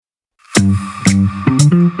Good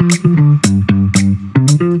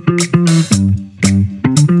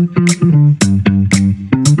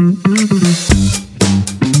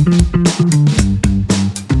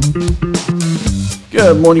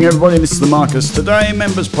morning, everybody. This is the Marcus Today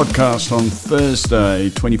Members Podcast on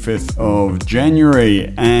Thursday, 25th of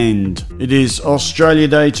January, and it is Australia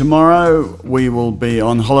Day tomorrow. We will be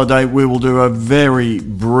on holiday. We will do a very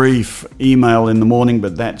brief email in the morning,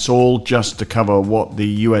 but that's all just to cover what the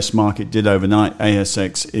US market did overnight.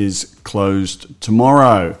 ASX is closed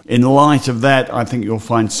tomorrow. In light of that, I think you'll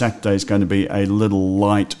find Saturday is going to be a little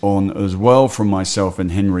light on as well from myself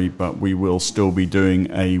and Henry, but we will still be doing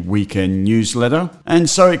a weekend newsletter. And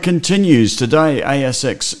so it continues today.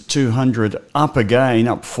 ASX 200 up again,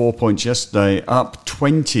 up 4 points yesterday, up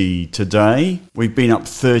 20 today. We've been up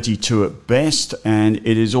 32 at best, and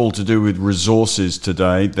it is all to do with resources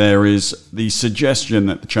today. There is the suggestion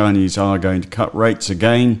that the Chinese are going to cut rates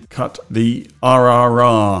again, cut the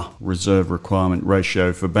RRR, reserve requirement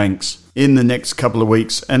ratio for banks, in the next couple of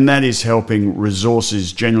weeks, and that is helping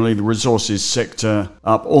resources generally. The resources sector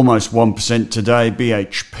up almost 1% today.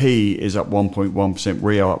 BHP is up 1.1%,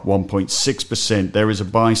 Rio up 1.6%. There is a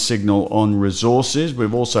buy signal on resources.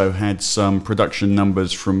 We've also had some production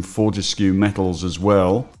numbers from Fortescue Metals as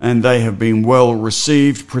well, and they have been well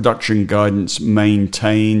received. Production guidance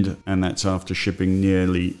maintained, and that's after shipping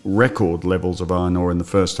nearly record levels of iron ore in the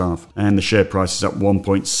first half, and the share price is up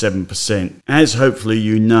 1.7%. As hopefully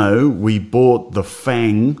you know, we bought the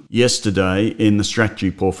FANG yesterday in the strategy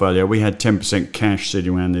portfolio. We had 10% cash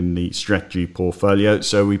sitting around in the strategy portfolio,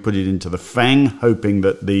 so we put it into the FANG, hoping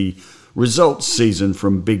that the results season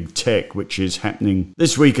from big tech, which is happening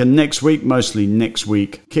this week and next week, mostly next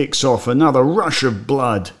week, kicks off another rush of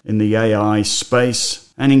blood in the AI space.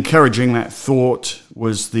 And encouraging that thought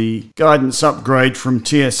was the guidance upgrade from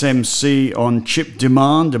TSMC on chip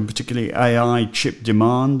demand, and particularly AI chip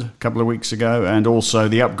demand, a couple of weeks ago, and also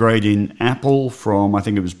the upgrade in Apple from, I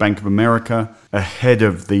think it was Bank of America, ahead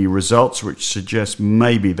of the results, which suggests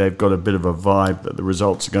maybe they've got a bit of a vibe that the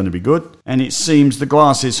results are going to be good. And it seems the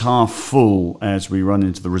glass is half full as we run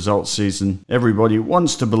into the results season. Everybody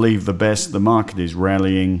wants to believe the best. The market is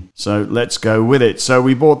rallying, so let's go with it. So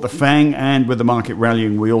we bought the FANG, and with the market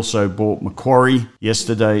rallying, we also bought Macquarie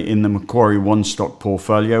yesterday in the Macquarie one stock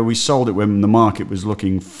portfolio. We sold it when the market was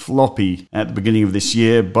looking floppy at the beginning of this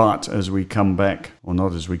year, but as we come back, or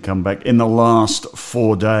not as we come back, in the last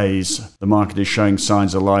 4 days, the market is showing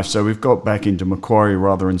signs of life. So we've got back into Macquarie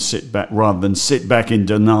rather than sit back in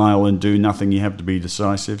denial and do nothing. You have to be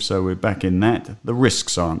decisive. So we're back in that. The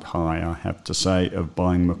risks aren't high, I have to say, of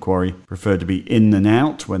buying Macquarie. Prefer to be in and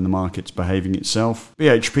out when the market's behaving itself.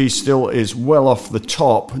 BHP still is well off the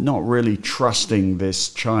top, not really trusting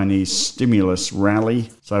this Chinese stimulus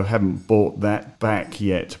rally. So haven't bought that back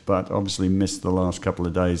yet, but obviously missed the last couple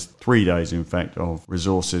of days, 3 days in fact, of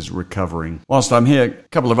resources recovering. Whilst I'm here, a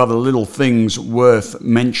couple of other little things worth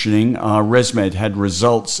mentioning. Our ResMed had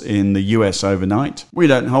results in the US overnight. We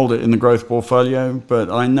don't hold it in the growth portfolio, but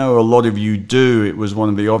I know a lot of you do. It was one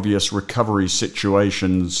of the obvious recovery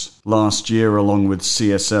situations last year along with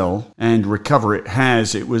CSL, and recover it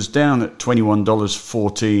has. It was down at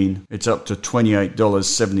 $21.14. It's up to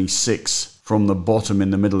 $28.76 from the bottom in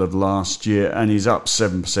the middle of last year, and is up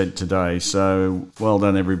 7% today. So well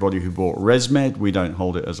done everybody who bought ResMed. We don't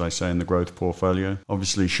hold it, as I say, in the growth portfolio.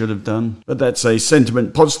 Obviously should have done, but that's a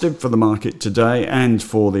sentiment positive for the market today and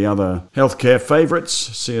for the other healthcare favourites,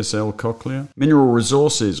 CSL, Cochlear. Mineral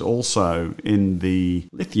Resources also in the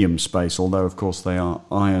lithium space, although of course they are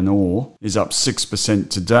iron ore, is up 6%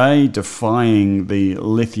 today, defying the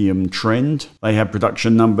lithium trend. They have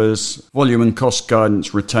production numbers, volume and cost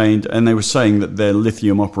guidance retained, and they were saying that their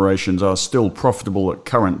lithium operations are still profitable at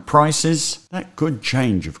current prices. That could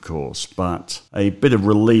change, of course, but a bit of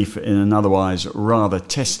relief in an otherwise rather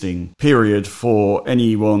testing period for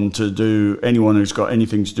anyone who's got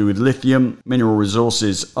anything to do with lithium. Mineral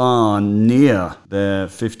Resources are near their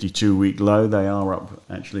 52-week low. They are up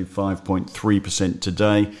actually 5.3%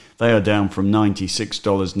 today. They are down from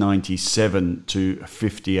 $96.97 to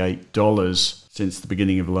 $58 since the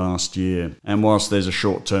beginning of last year. And whilst there's a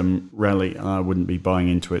short-term rally, I wouldn't be buying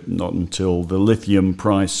into it, not until the lithium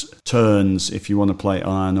price turns. If you want to play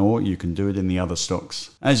iron ore, you can do it in the other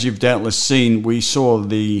stocks. As you've doubtless seen, we saw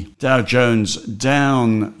the Dow Jones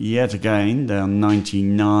down yet again, down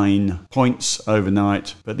 99 points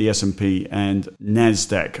overnight, but the S&P and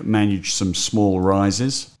NASDAQ managed some small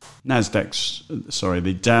rises.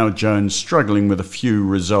 The Dow Jones struggling with a few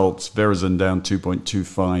results. Verizon down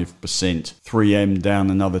 2.25%. 3M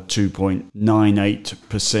down another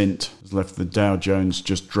 2.98%. There's has left the Dow Jones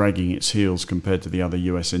just dragging its heels compared to the other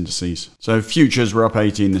US indices. So futures were up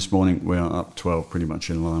 18 this morning. We are up 12, pretty much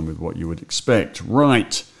in line with what you would expect.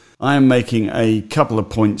 Right. I am making a couple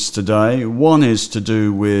of points today. One is to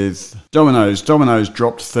do with Domino's. Domino's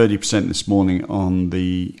dropped 30% this morning on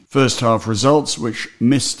the first half results, which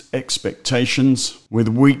missed expectations. With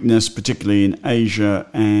weakness, particularly in Asia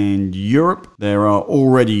and Europe, there are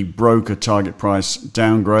already broker target price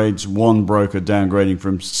downgrades. One broker downgrading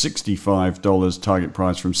from $65 target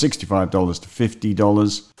price from $65 to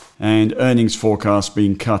 $50. And earnings forecast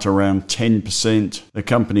being cut around 10%. The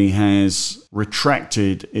company has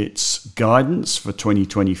retracted its guidance for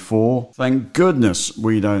 2024. Thank goodness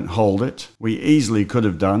we don't hold it. We easily could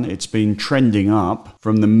have done. It's been trending up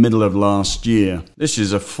from the middle of last year. This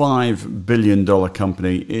is a $5 billion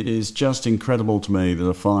company. It is just incredible to me that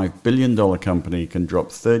a $5 billion company can drop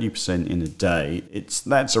 30% in a day.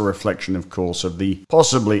 That's a reflection, of course, of the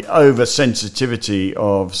possibly oversensitivity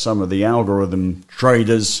of some of the algorithm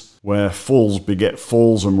traders, where falls beget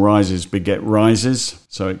falls and rises beget rises.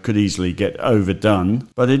 So it could easily get overdone.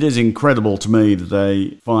 But it is incredible to me that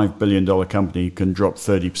a $5 billion company can drop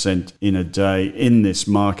 30% in a day in this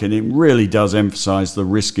market. It really does emphasize the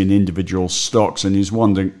risk in individual stocks and is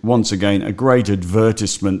once again a great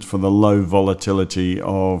advertisement for the low volatility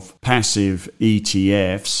of passive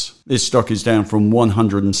ETFs. This stock is down from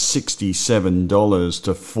 $167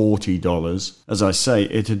 to $40. As I say,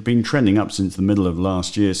 it had been trending up since the middle of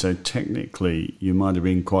last year, so technically you might have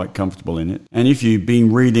been quite comfortable in it. And if you've been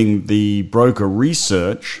reading the broker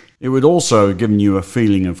research, it would also have given you a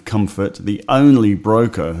feeling of comfort. The only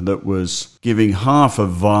broker that was giving half a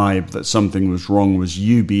vibe that something was wrong was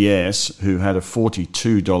UBS, who had a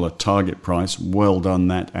 $42 target price. Well done,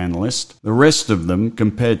 that analyst. The rest of them,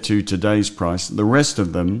 compared to today's price, the rest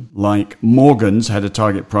of them, like Morgan's, had a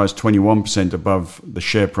target price 21% above the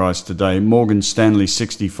share price today. Morgan Stanley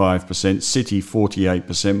 65%, Citi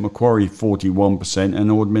 48%, Macquarie 41%,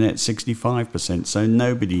 and Ord Minnett 65%. So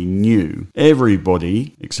nobody knew.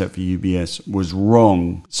 Everybody, except for UBS, was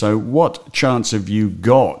wrong. So what chance have you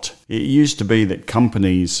got? It used to be that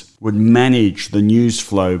companies would manage the news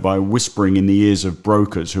flow by whispering in the ears of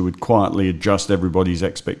brokers who would quietly adjust everybody's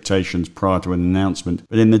expectations prior to an announcement.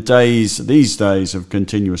 But in these days of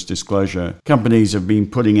continuous disclosure, companies have been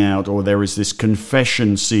putting out, or there is this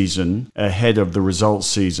confession season ahead of the results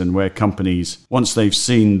season where companies, once they've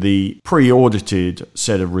seen the pre-audited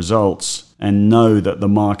set of results and know that the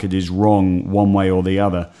market is wrong one way or the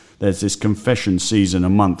other, there's this confession season a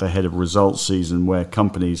month ahead of results season where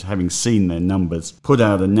companies, having seen their numbers, put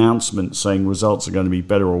out announcements saying results are going to be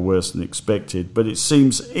better or worse than expected. But it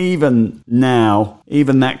seems even now,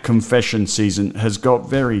 even that confession season has got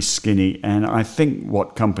very skinny. And I think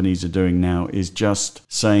what companies are doing now is just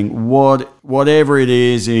saying whatever it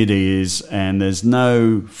is, and there's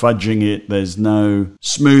no fudging it, there's no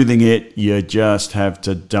smoothing it. You just have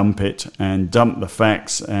to dump it and dump the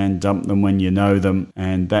facts and dump them when you know them.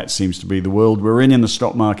 And that seems to be the world we're in the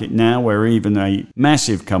stock market now, where even a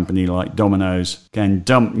massive company like Domino's can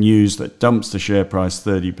dump news that dumps the share price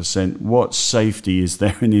 30%. What safety is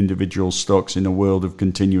there in individual stocks in a world of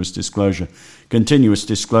continuous disclosure? Continuous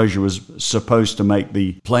disclosure was supposed to make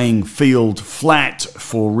the playing field flat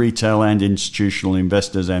for retail and institutional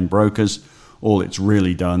investors and brokers. All it's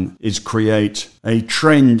really done is create a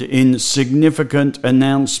trend in significant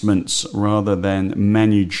announcements rather than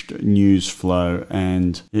managed news flow,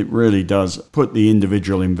 and it really does put the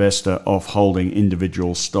individual investor off holding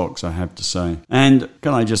individual stocks, I have to say. And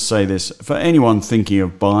can I just say this, for anyone thinking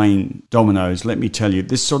of buying Domino's, let me tell you,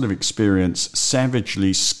 this sort of experience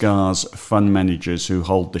savagely scars fund managers who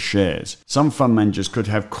hold the shares. Some fund managers could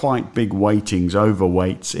have quite big weightings,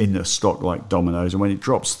 overweights in a stock like Domino's, and when it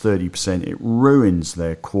drops 30%, it ruins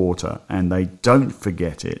their quarter, and they don't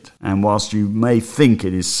forget it. And whilst you may think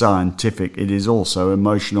it is scientific, it is also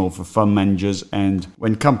emotional for fund managers. And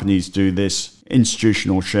when companies do this,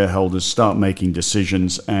 institutional shareholders start making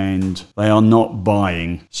decisions and they are not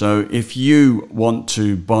buying. So if you want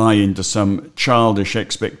to buy into some childish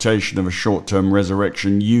expectation of a short-term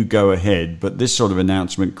resurrection, you go ahead. But this sort of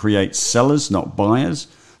announcement creates sellers, not buyers,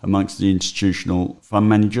 amongst the institutional fund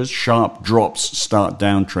managers. Sharp drops start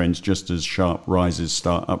downtrends just as sharp rises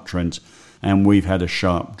start uptrends. And we've had a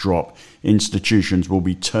sharp drop. Institutions will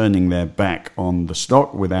be turning their back on the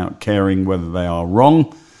stock without caring whether they are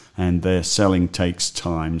wrong, and their selling takes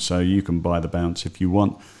time. So you can buy the bounce if you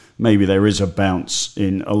want. maybe there is a bounce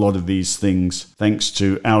in a lot of these things thanks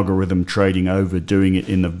to algorithm trading overdoing it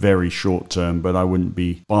in the very short term, but I wouldn't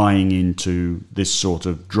be buying into this sort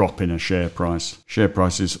of drop in a share price. Share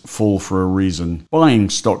prices fall for a reason. Buying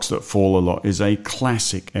stocks that fall a lot is a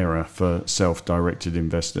classic error for self-directed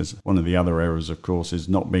investors. One of the other errors, of course, is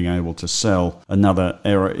not being able to sell. Another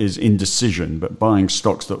error is indecision, but buying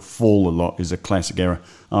stocks that fall a lot is a classic error.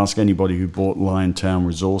 Ask anybody who bought Liontown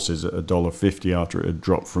Resources at $1.50 after it had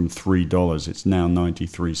dropped from $3. It's now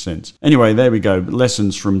 93 cents. Anyway, there we go.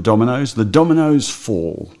 Lessons from Domino's. The Domino's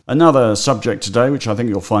fall. Another subject today, which I think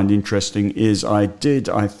you'll find interesting, is I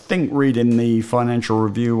think read in the Financial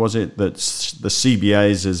Review, was it, that the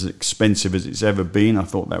CBA is as expensive as it's ever been. I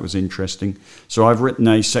thought that was interesting. So I've written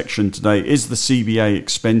a section today. Is the CBA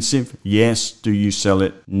expensive? Yes. Do you sell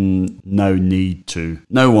it? No need to.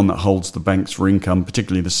 No one that holds the banks for income,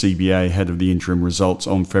 particularly the CBA, ahead of the interim results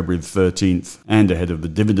on February the 13th and ahead of the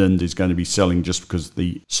dividend, is going to be selling just because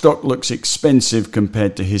the stock looks expensive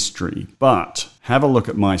compared to history. But have a look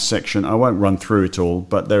at my section. I won't run through it all,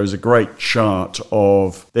 but there is a great chart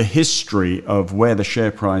of the history of where the share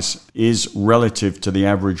price is relative to the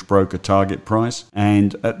average broker target price.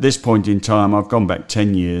 And at this point in time, I've gone back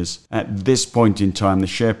 10 years. At this point in time, the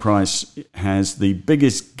share price has the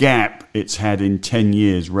biggest gap it's had in 10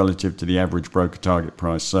 years relative to the average broker target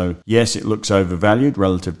price. So yes, it looks overvalued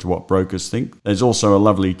relative to what brokers think. There's also a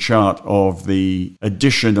lovely chart of the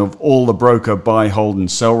addition of all the broker buy, hold and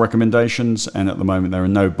sell recommendations. And at the moment, there are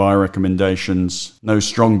no buy recommendations, no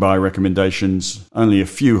strong buy recommendations, only a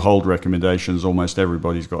few hold recommendations. Almost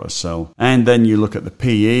everybody's got a sell. And then you look at the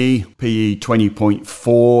PE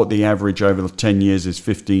 20.4. The average over the 10 years is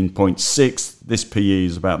 15.6. This PE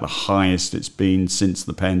is about the highest it's been since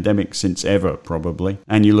the pandemic, since ever probably.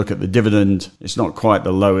 And you look at the dividend, it's not quite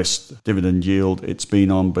the lowest dividend yield it's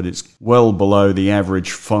been on, but it's well below the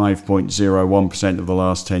average 5.01% of the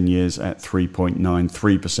last 10 years at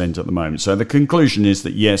 3.93% at the moment. So the conclusion is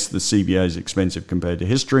that yes, the CBA is expensive compared to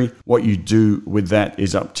history. What you do with that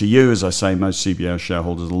is up to you. As I say, most CBA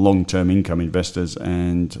shareholders are long-term income investors,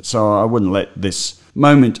 and so I wouldn't let this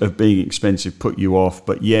moment of being expensive put you off.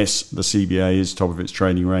 But yes, the CBA is top of its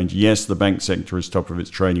trading range. Yes, the bank sector is top of its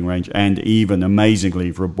trading range, and even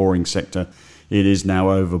amazingly for a boring sector, it is now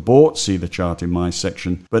overbought. See the chart in my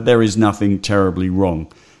section. But there is nothing terribly wrong.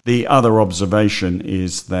 The other observation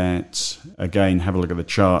is that, again, have a look at the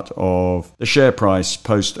chart of the share price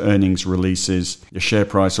post-earnings releases. The share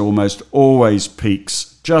price almost always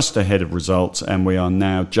peaks just ahead of results, and we are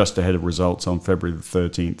now just ahead of results on February the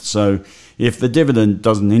 13th. So if the dividend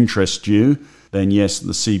doesn't interest you, then yes,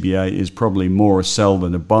 the CBA is probably more a sell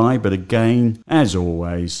than a buy. But again, as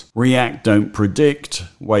always, react, don't predict.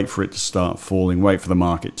 Wait for it to start falling. Wait for the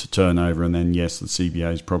market to turn over. And then yes, the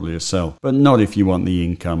CBA is probably a sell. But not if you want the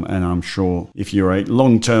income. And I'm sure if you're a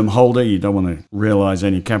long-term holder, you don't want to realize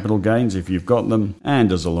any capital gains if you've got them. And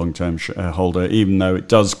as a long-term holder, even though it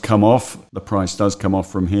does come off, the price does come off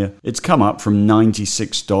from here. It's come up from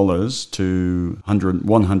 $96 to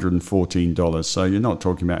 $114. So you're not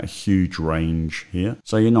talking about a huge range here.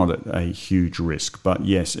 So you're not at a huge risk. But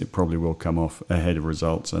yes, it probably will come off ahead of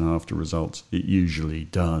results and after results. It usually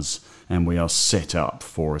does. And we are set up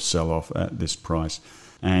for a sell-off at this price.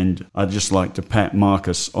 And I'd just like to pat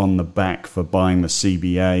Marcus on the back for buying the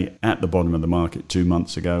CBA at the bottom of the market 2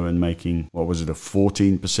 months ago and making, a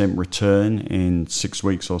 14% return in 6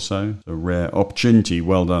 weeks or so. A rare opportunity.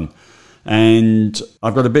 Well done. And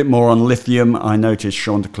I've got a bit more on lithium. I noticed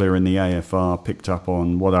Chanticleer in the AFR picked up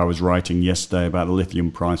on what I was writing yesterday about the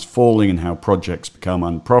lithium price falling and how projects become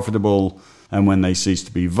unprofitable. And when they cease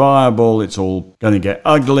to be viable, it's all going to get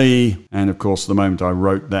ugly. And of course, the moment I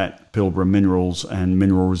wrote that, Pilbara Minerals and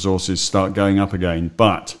Mineral Resources start going up again.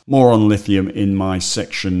 But more on lithium in my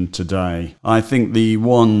section today. I think the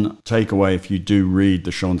one takeaway, if you do read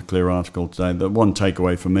the Chanticleer article today, the one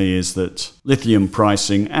takeaway for me is that lithium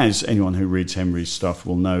pricing, as anyone who reads Henry's stuff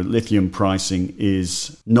will know, lithium pricing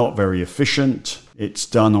is not very efficient. It's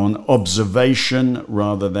done on observation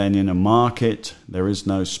rather than in a market. There is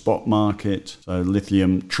no spot market. So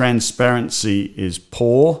lithium transparency is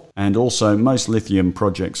poor. And also most lithium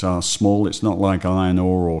projects are small. It's not like iron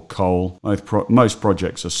ore or coal. Most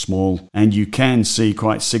projects are small. And you can see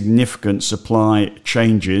quite significant supply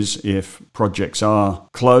changes if projects are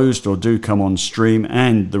closed or do come on stream,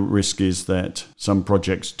 and the risk is that some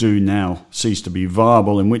projects do now cease to be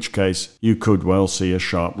viable, in which case you could well see a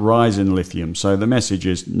sharp rise in lithium. So the message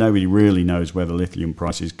is nobody really knows where the lithium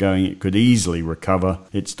price is going. It could easily recover.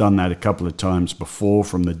 It's done that a couple of times before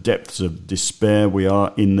from the depths of despair. We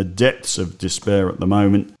are in the depths of despair at the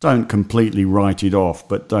moment. Don't completely write it off,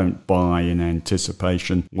 but don't buy in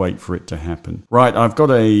anticipation. Wait for it to happen. Right, I've got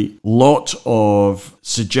a lot of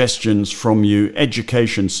suggestions from you,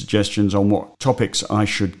 education suggestions on what topics I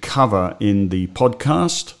should cover in the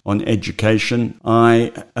podcast on education.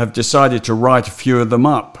 I have decided to write a few of them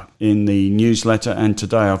up in the newsletter, and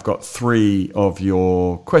today I've got 3 of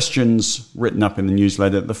your questions written up in the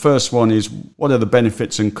newsletter. The first one is, what are the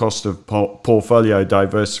benefits and cost of portfolio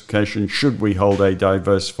diversification? Should we hold a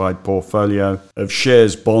diversified portfolio of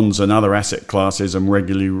shares, bonds and other asset classes and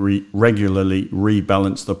regularly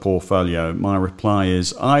rebalance the portfolio? My reply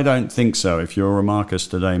is, I don't think so. If you're a Marcus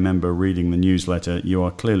Today member reading the newsletter, you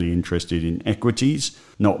are clearly interested in equities,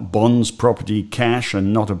 not bonds, property, cash,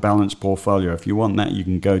 and not a balanced portfolio. If you want that, you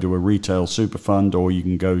can go to a retail super fund, or you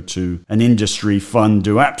can go to an industry fund,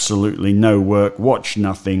 do absolutely no work, watch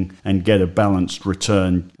nothing, and get a balanced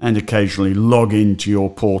return, and occasionally log into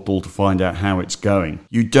your portal to find out how it's going.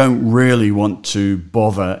 You don't really want to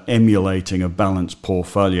bother emulating a balanced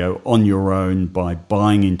portfolio on your own by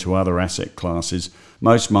buying into other asset classes.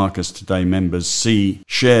 Most Marcus Today members see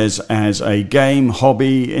shares as a game,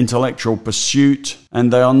 hobby, intellectual pursuit,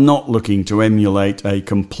 and they are not looking to emulate a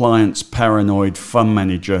compliance paranoid fund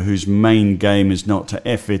manager whose main game is not to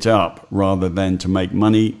F it up rather than to make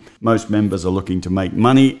money. Most members are looking to make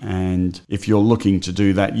money, and if you're looking to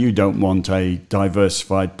do that, you don't want a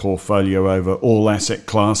diversified portfolio over all asset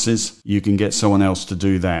classes. You can get someone else to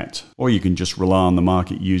do that, or you can just rely on the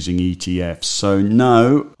market using ETFs. So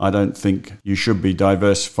no, I don't think you should be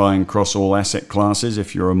diversifying across all asset classes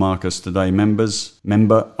if you're a Marcus Today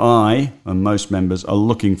member. I and most members are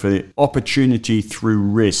looking for the opportunity through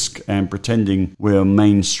risk, and pretending we're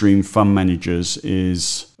mainstream fund managers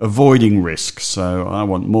is avoiding risk. So I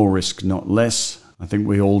want more risk, not less. I think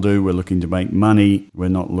we all do. We're looking to make money. We're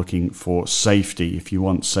not looking for safety. If you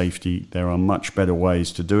want safety, there are much better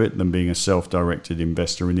ways to do it than being a self-directed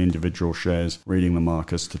investor in individual shares, reading the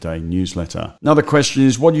Marcus Today newsletter. Another question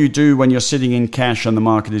is, what do you do when you're sitting in cash and the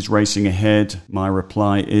market is racing ahead? My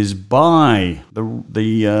reply is buy.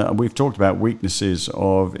 We've talked about weaknesses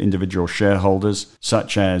of individual shareholders,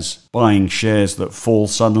 such as buying shares that fall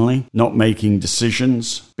suddenly, not making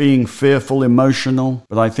decisions, being fearful, emotional.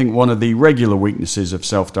 But I think one of the regular weaknesses of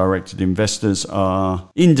self-directed investors are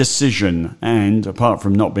indecision, and apart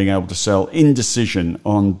from not being able to sell, indecision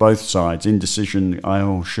on both sides. Indecision,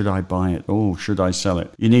 should I buy it? Oh, should I sell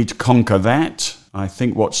it? You need to conquer that. I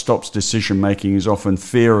think what stops decision making is often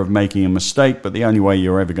fear of making a mistake, but the only way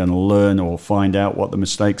you're ever going to learn or find out what the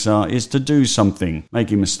mistakes are is to do something.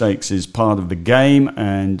 Making mistakes is part of the game,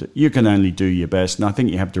 and you can only do your best. And I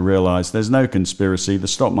think you have to realize there's no conspiracy. The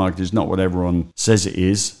stock market is not what everyone says it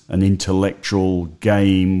is, an intellectual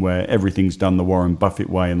game where everything's done the Warren Buffett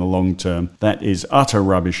way in the long term. That is utter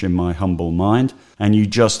rubbish in my humble mind. And you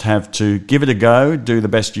just have to give it a go, do the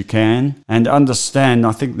best you can, and understand,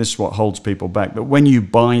 I think this is what holds people back, that when you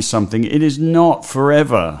buy something, it is not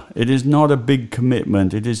forever. It is not a big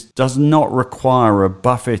commitment. It does not require a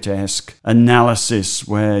Buffett-esque analysis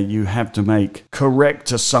where you have to make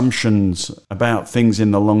correct assumptions about things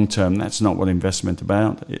in the long term. That's not what investment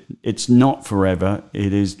about. It's not forever.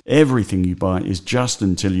 It is everything you buy is just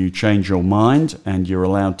until you change your mind, and you're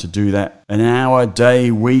allowed to do that an hour, day,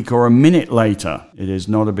 week, or a minute later. It is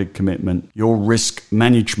not a big commitment. Your risk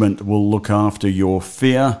management will look after your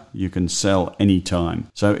fear. You can sell anytime.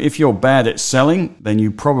 So if you're bad at selling, then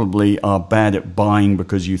you probably are bad at buying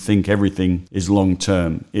because you think everything is long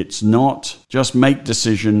term. It's not. Just make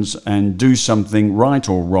decisions and do something, right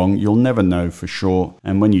or wrong. You'll never know for sure.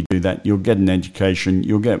 And when you do that, you'll get an education.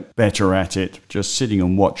 You'll get better at it. Just sitting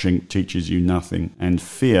and watching teaches you nothing. And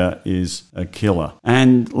fear is a killer.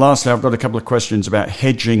 And lastly, I've got a couple of questions about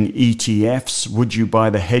hedging ETFs. Would you buy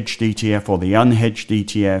the hedged ETF or the unhedged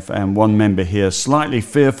ETF? And one member here slightly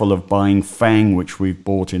fearful of buying FANG, which we've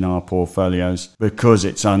bought in our portfolios, because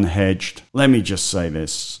it's unhedged. Let me just say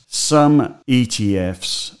this. Some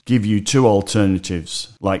ETFs give you two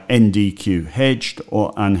alternatives, like NDQ, hedged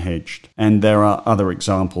or unhedged. And there are other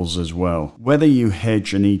examples as well. Whether you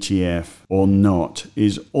hedge an ETF or not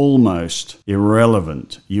is almost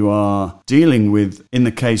irrelevant. You are dealing with, in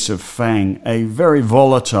the case of FANG, a very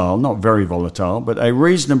volatile, not very volatile, but a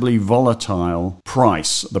reasonably volatile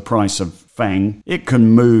price, the price of FANG, it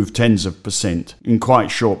can move tens of percent in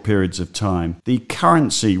quite short periods of time. The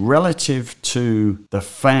currency relative to the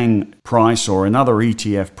FANG price or another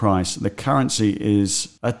ETF price, the currency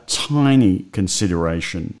is a tiny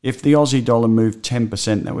consideration. If the Aussie dollar moved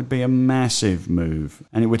 10%, that would be a massive move,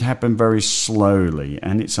 and it would happen very slowly,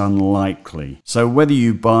 and it's unlikely. So whether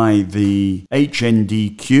you buy the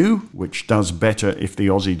HNDQ, which does better if the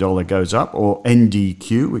Aussie dollar goes up, or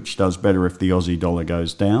NDQ, which does better if the Aussie dollar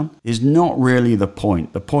goes down, is not really the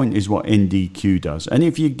point. The point is what NDQ does. And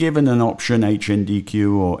if you're given an option,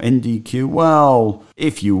 HNDQ or NDQ, well,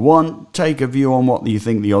 if you want, take a view on what you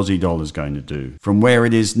think the Aussie dollar is going to do. From where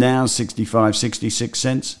it is now, 65, 66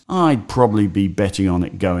 cents, I'd probably be betting on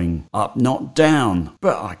it going up, not down.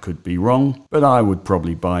 But I could be wrong. But I would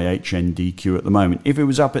probably buy HNDQ at the moment. If it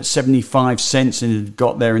was up at 75 cents and it had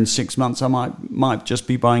got there in 6 months, I might just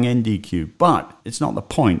be buying NDQ. But it's not the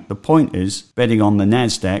point. The point is betting on the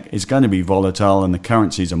NASDAQ is going to be volatile and the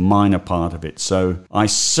currency is a minor part of it. So I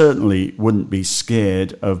certainly wouldn't be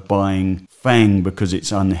scared of buying FANG because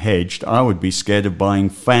it's unhedged. I would be scared of buying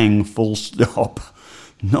FANG full stop,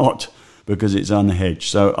 not because it's unhedged.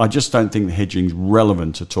 So I just don't think the hedging is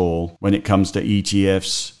relevant at all when it comes to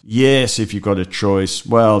ETFs. Yes, if you've got a choice,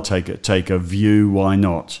 well, take a view, why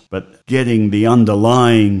not? But getting the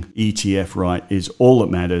underlying ETF right is all that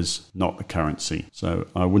matters, not the currency. So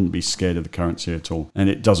I wouldn't be scared of the currency at all. And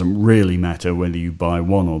it doesn't really matter whether you buy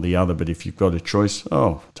one or the other, but if you've got a choice,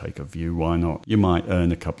 take a view, why not? You might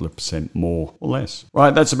earn a couple of percent more or less.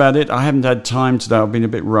 Right, that's about it. I haven't had time today. I've been a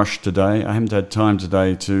bit rushed today. I haven't had time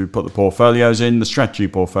today to put the portfolios in, the strategy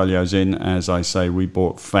portfolios in. As I say, we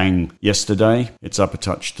bought FANG yesterday. It's up a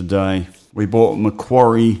touch today. We bought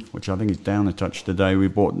Macquarie, which I think is down a touch today. We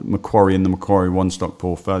bought Macquarie in the Macquarie one-stock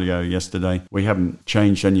portfolio yesterday. We haven't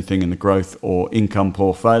changed anything in the growth or income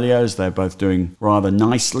portfolios. They're both doing rather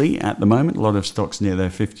nicely at the moment. A lot of stocks near their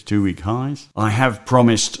 52-week highs. I have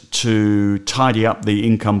promised to tidy up the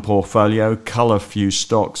income portfolio, cull a few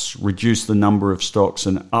stocks, reduce the number of stocks,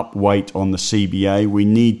 and up weight on the CBA. We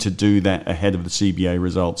need to do that ahead of the CBA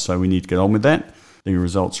results, so we need to get on with that. The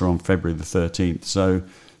results are on February the 13th. So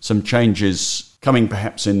some changes coming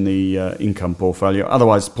perhaps in the income portfolio.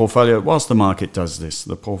 Otherwise, the portfolio, whilst the market does this,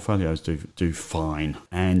 the portfolios do fine.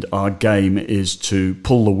 And our game is to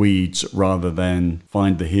pull the weeds rather than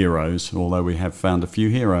find the heroes, although we have found a few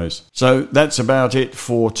heroes. So that's about it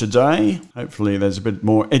for today. Hopefully there's a bit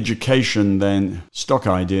more education than stock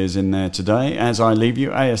ideas in there today. As I leave you,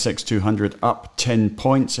 ASX 200 up 10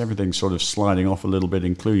 points. Everything's sort of sliding off a little bit,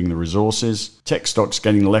 including the resources. Tech stocks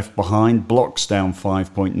getting left behind. Blocks down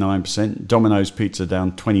 5.9%. Domino's Pizza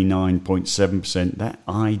down 29.7%. That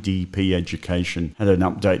IDP Education had an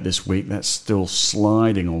update this week. That's still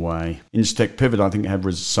sliding away. Incitec Pivot, I think, had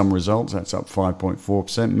some results. That's up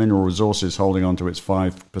 5.4%. Mineral Resources holding on to its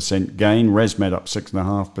 5% gain. ResMed up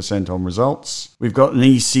 6.5% on results. We've got an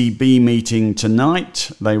ECB meeting tonight.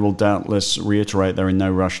 They will doubtless reiterate they're in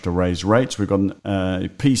no rush to raise rates. We've got a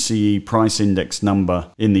PCE price index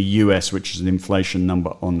number in the US, which is an inflation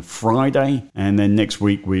number, on Friday. And then next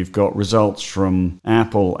week we've got results from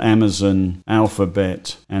Apple, Amazon,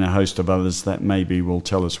 Alphabet, and a host of others that maybe will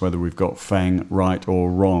tell us whether we've got FANG right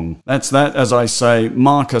or wrong. That's that. As I say,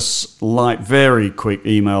 Marcus Light, very quick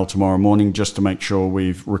email tomorrow morning just to make sure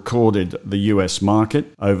we've recorded the US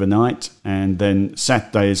market overnight. And then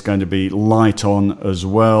Saturday is going to be light on as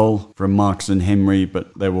well from Marcus and Henry,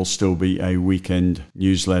 but there will still be a weekend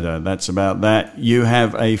newsletter. That's about that. You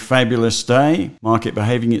have a fabulous day. Market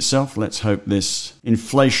behaving itself. Let's hope this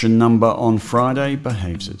inflation number on Friday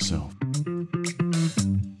behaves itself.